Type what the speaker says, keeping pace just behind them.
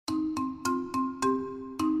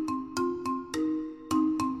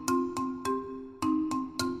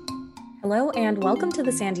Hello and welcome to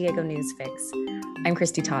the San Diego News Fix. I'm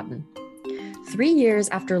Christy Totten. 3 years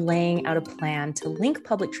after laying out a plan to link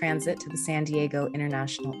public transit to the San Diego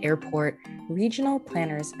International Airport, regional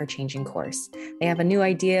planners are changing course. They have a new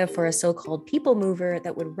idea for a so-called people mover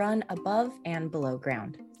that would run above and below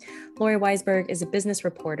ground. Lori Weisberg is a business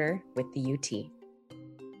reporter with the UT.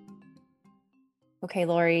 Okay,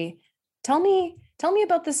 Lori, tell me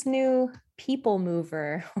about this new people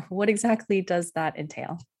mover. What exactly does that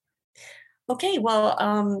entail? Okay,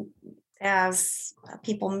 well, as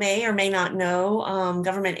people may or may not know,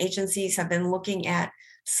 government agencies have been looking at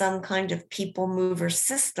some kind of people mover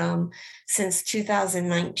system since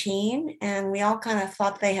 2019, and we all kind of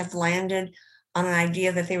thought they had landed on an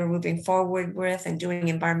idea that they were moving forward with and doing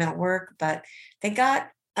environmental work, but they got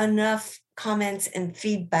enough comments and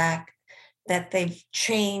feedback that they've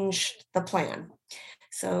changed the plan.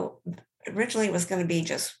 So originally it was going to be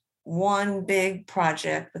just one big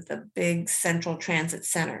project with a big central transit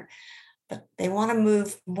center, but they want to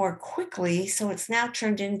move more quickly. So it's now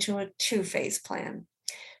turned into a two-phase plan.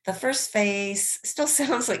 The first phase still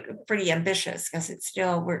sounds like pretty ambitious because it's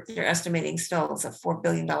still, they're estimating still it's a $4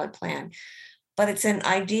 billion plan, but it's an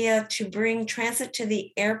idea to bring transit to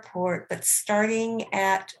the airport, but starting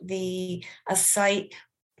at a site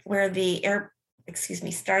where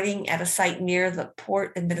starting at a site near the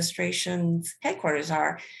Port Administration's headquarters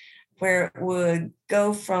are, where it would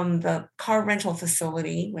go from the car rental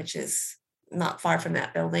facility, which is not far from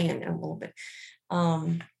that building and a little bit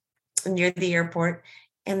near the airport.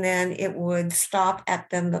 And then it would stop at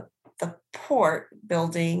the port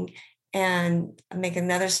building and make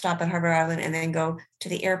another stop at Harbor Island and then go to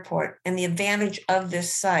the airport. And the advantage of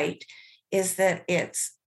this site is that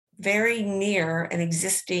it's very near an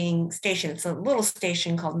existing station. It's a little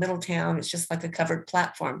station called Middletown. It's just like a covered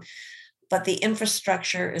platform, but the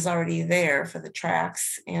infrastructure is already there for the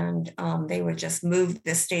tracks, and they would just move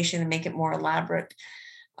this station and make it more elaborate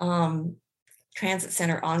transit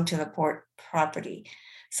center onto the port property.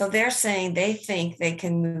 So they're saying they think they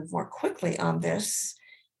can move more quickly on this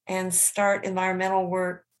and start environmental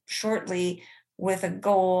work shortly with a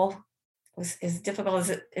goal, as difficult as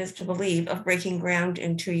it is to believe, of breaking ground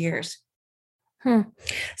in 2 years.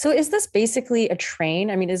 So is this basically a train?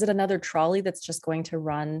 I mean, is it another trolley that's just going to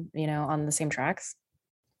run, on the same tracks?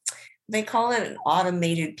 They call it an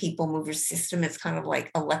automated people mover system. It's kind of like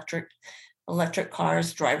electric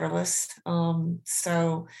cars, driverless. And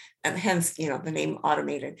hence, the name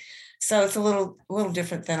automated. So it's a little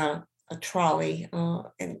different than a trolley.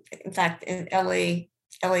 In fact, in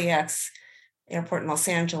LAX, airport in Los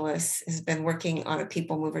Angeles, has been working on a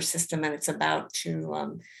people mover system, and it's about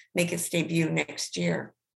to make its debut next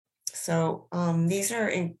year. So these are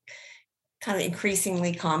kind of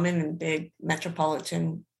increasingly common in big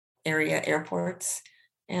metropolitan area airports.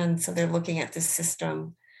 And so they're looking at this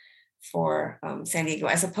system for San Diego,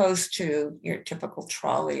 as opposed to your typical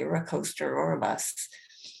trolley or a coaster or a bus.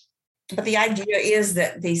 But the idea is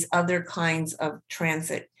that these other kinds of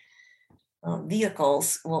transit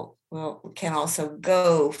vehicles can also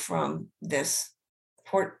go from the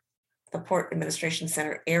Port Administration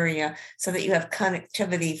Center area, so that you have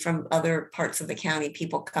connectivity from other parts of the county,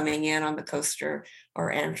 people coming in on the coaster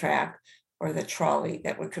or Amtrak or the trolley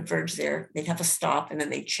that would converge there. They'd have a stop and then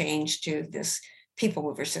they change to this people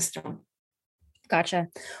mover system. Gotcha.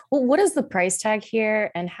 Well, what is the price tag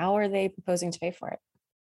here and how are they proposing to pay for it?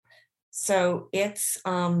 So it's,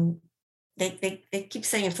 they keep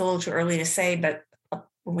saying it's a little too early to say, but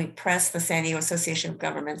when we press the San Diego Association of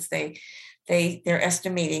Governments, they're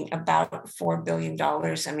estimating about $4 billion.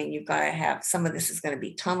 I mean, you've got to have, some of this is going to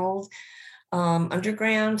be tunneled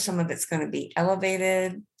underground, some of it's going to be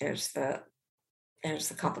elevated. There's the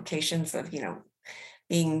complications of,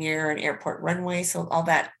 being near an airport runway. So all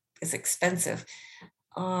that is expensive.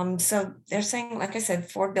 So they're saying, like I said,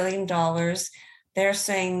 $4 billion. They're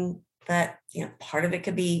saying that, part of it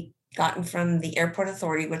could be gotten from the airport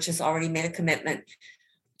authority, which has already made a commitment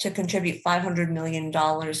to contribute $500 million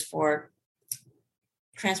for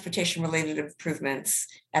transportation-related improvements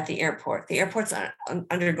at the airport. The airport's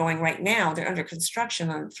undergoing right now, they're under construction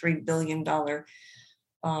on a $3 billion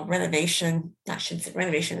renovation. I shouldn't say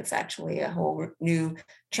renovation, it's actually a whole new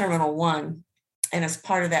Terminal 1. And as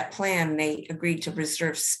part of that plan, they agreed to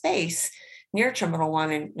reserve space near Terminal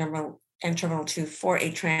 1 and Terminal 2 for a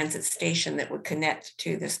transit station that would connect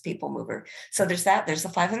to this people mover. So there's the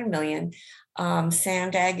 $500 million.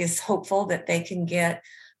 SANDAG is hopeful that they can get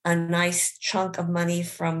a nice chunk of money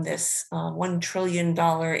from this $1 trillion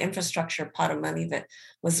infrastructure pot of money that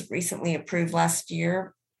was recently approved last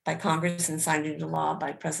year by Congress and signed into law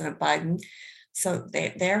by President Biden. So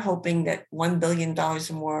they're hoping that $1 billion or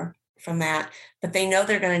more from that, but they know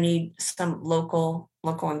they're going to need some local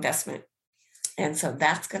investment. And so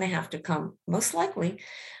that's going to have to come most likely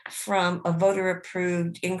from a voter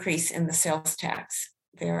approved increase in the sales tax.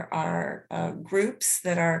 There are groups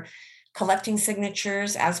that are collecting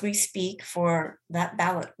signatures as we speak for that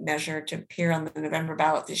ballot measure to appear on the November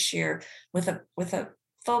ballot this year, with a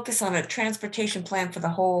focus on a transportation plan for the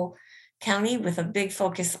whole county, with a big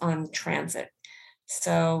focus on transit.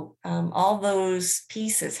 So all those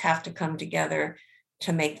pieces have to come together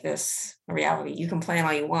to make this a reality. You can plan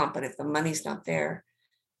all you want, but if the money's not there,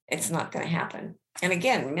 it's not going to happen. And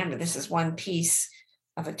again, remember, this is one piece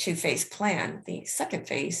of a two-phase plan. The second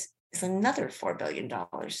phase is another $4 billion.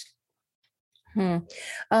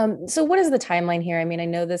 So what is the timeline here? I mean, I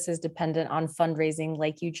know this is dependent on fundraising,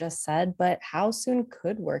 like you just said, but how soon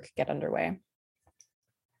could work get underway?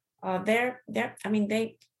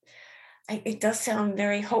 It does sound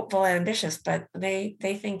very hopeful and ambitious, but they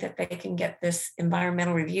think that they can get this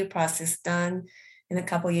environmental review process done in a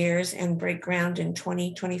couple years and break ground in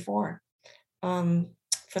 2024 for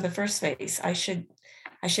the first phase. I should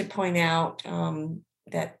point out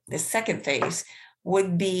that the second phase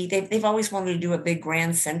would be, they've always wanted to do a big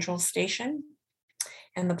Grand Central station,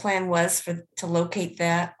 and the plan was to locate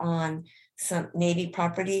that on some Navy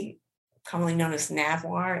property, commonly known as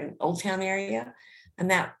Navarre, in Old Town area,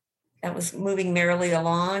 and that was moving merrily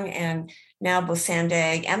along. And now both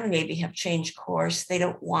Sandag and the Navy have changed course. They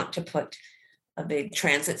don't want to put a big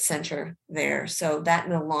transit center there, so that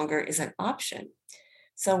no longer is an option.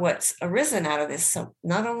 So what's arisen out of this, so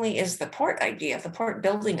not only is the port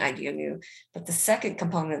building idea new, but the second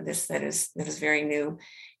component of this that is very new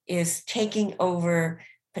is taking over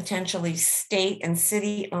potentially state and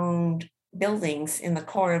city-owned buildings in the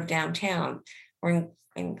core of downtown. Or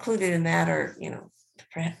included in that are,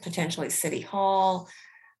 potentially City Hall,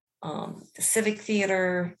 the Civic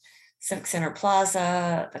Theater, Civic Center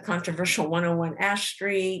Plaza, the controversial 101 Ash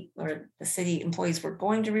Street, where the city employees were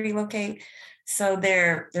going to relocate. So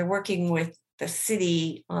they're working with the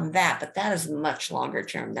city on that, but that is much longer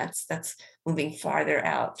term. That's moving farther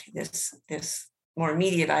out. This more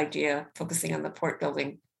immediate idea, focusing on the port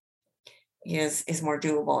building, is more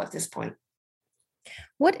doable at this point.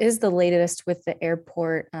 What is the latest with the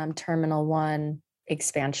airport Terminal 1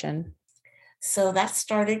 expansion? So that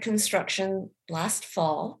started construction last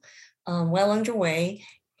fall, well underway,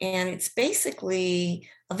 and it's basically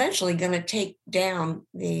eventually going to take down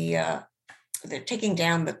they're taking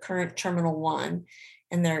down the current Terminal 1,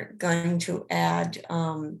 and they're going to add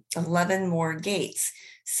 11 more gates.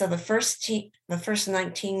 So the first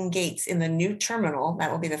 19 gates in the new terminal,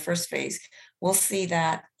 that will be the first phase, we'll see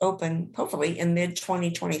that open hopefully in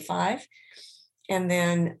mid-2025. And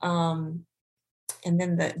then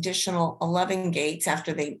the additional 11 gates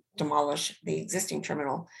after they demolish the existing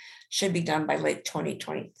terminal should be done by late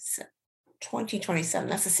 2027.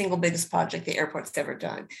 That's the single biggest project the airport's ever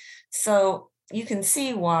done. So you can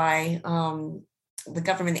see why the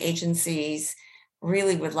government agencies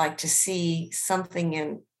really would like to see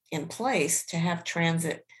something in place to have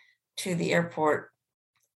transit to the airport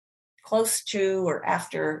close to or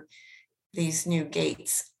after these new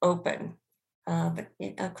gates open. But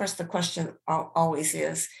of course, the question always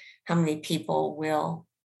is how many people will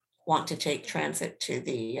want to take transit to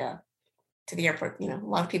the airport. A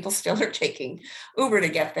lot of people still are taking Uber to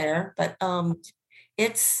get there, but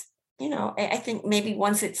it's, I think maybe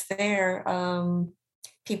once it's there,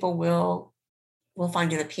 people will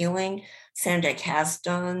find it appealing. Sandag has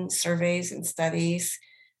done surveys and studies,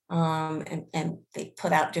 and they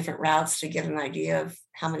put out different routes to get an idea of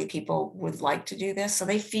how many people would like to do this. So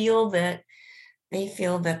they feel that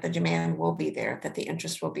the demand will be there, that the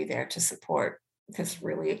interest will be there to support this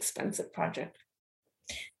really expensive project.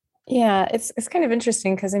 Yeah, it's kind of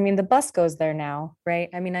interesting because the bus goes there now, right?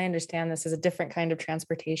 I understand this is a different kind of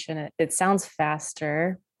transportation. It sounds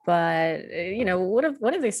faster, but what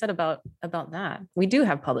have they said about that? We do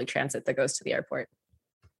have public transit that goes to the airport.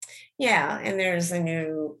 Yeah, and there's a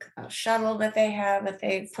new shuttle that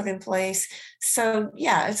they've put in place. So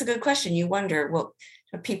yeah, it's a good question. You wonder, well,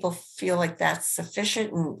 do people feel like that's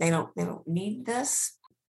sufficient and they don't need this?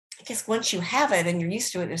 I guess once you have it and you're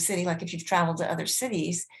used to it in a city, like if you've traveled to other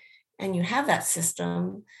cities and you have that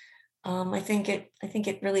system, I think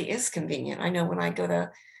it really is convenient. I know when I go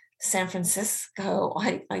to San Francisco,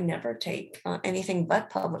 I never take anything but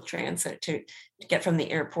public transit to get from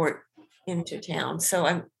the airport into town.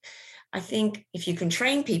 So I think if you can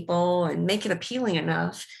train people and make it appealing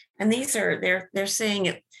enough, and they're saying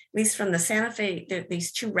it, at least from the Santa Fe,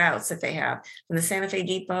 these two routes that they have from the Santa Fe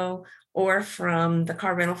Depot or from the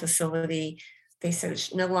car rental facility they said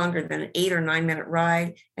it's no longer than an 8 or 9 minute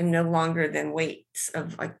ride, and no longer than waits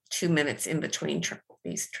of like 2 minutes in between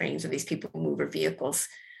these trains or these people mover vehicles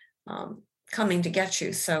coming to get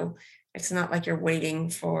you. So it's not like you're waiting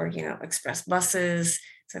for, express buses.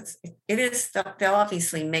 So they'll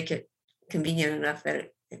obviously make it convenient enough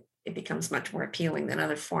that it becomes much more appealing than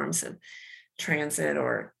other forms of transit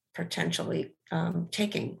or potentially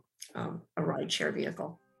taking a rideshare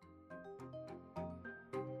vehicle.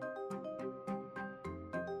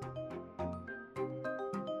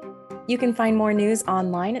 You can find more news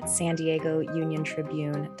online at san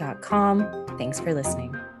diegouniontribune.com. Thanks for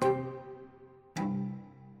listening.